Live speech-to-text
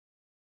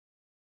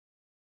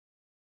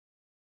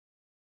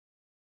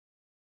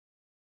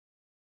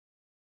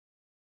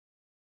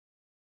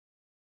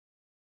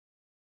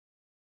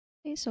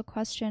Okay, so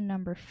question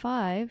number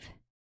 5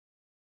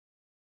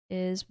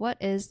 is, what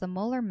is the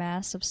molar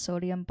mass of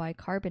sodium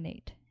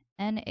bicarbonate,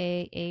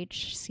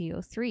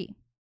 NaHCO3?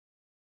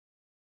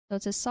 So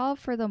to solve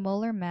for the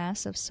molar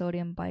mass of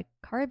sodium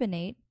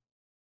bicarbonate,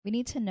 we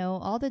need to know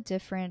all the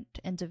different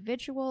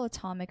individual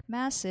atomic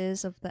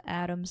masses of the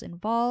atoms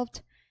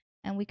involved,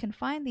 and we can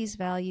find these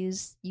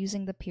values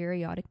using the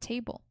periodic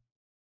table.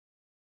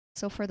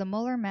 So for the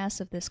molar mass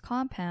of this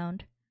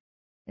compound,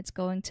 it's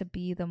going to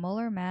be the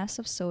molar mass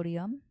of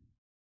sodium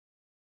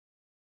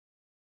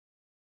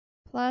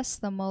plus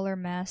the molar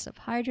mass of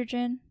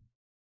hydrogen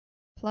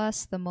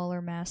plus the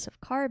molar mass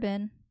of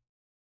carbon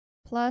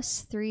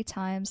plus 3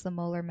 times the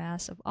molar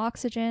mass of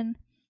oxygen,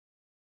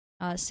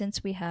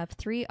 since we have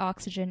 3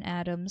 oxygen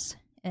atoms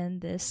in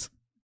this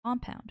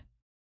compound.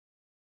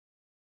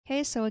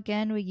 Okay, so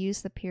again, we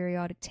use the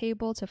periodic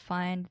table to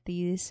find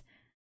these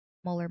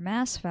molar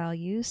mass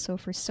values. So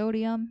for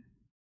sodium,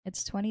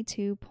 it's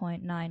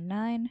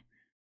 22.99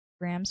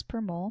 grams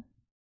per mole.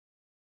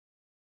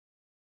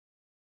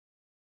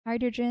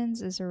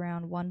 Hydrogen's is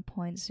around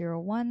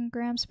 1.01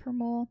 grams per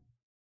mole.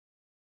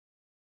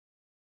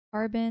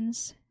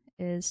 Carbon's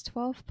is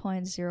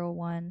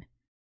 12.01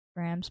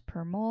 grams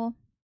per mole.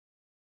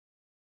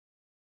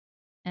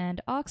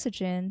 And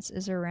oxygen's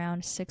is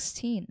around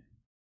 16.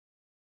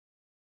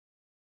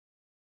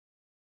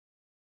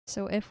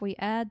 So if we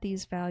add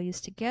these values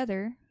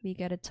together, we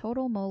get a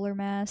total molar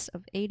mass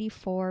of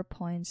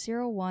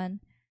 84.01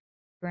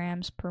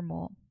 grams per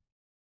mole.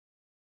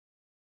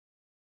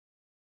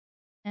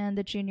 And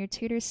the junior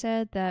tutor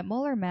said that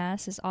molar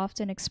mass is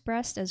often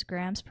expressed as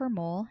grams per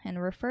mole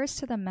and refers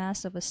to the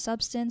mass of a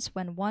substance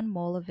when 1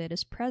 mole of it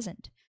is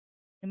present.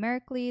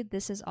 Numerically,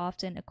 this is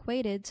often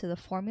equated to the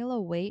formula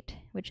weight,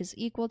 which is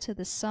equal to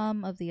the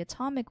sum of the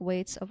atomic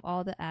weights of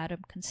all the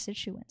atom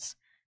constituents.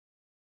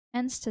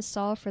 Hence, to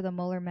solve for the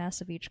molar mass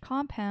of each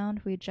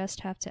compound, we just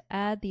have to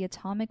add the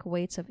atomic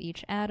weights of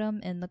each atom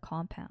in the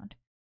compound.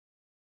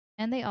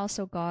 And they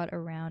also got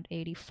around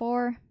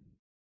 84.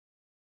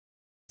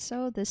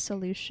 So this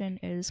solution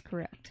is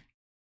correct.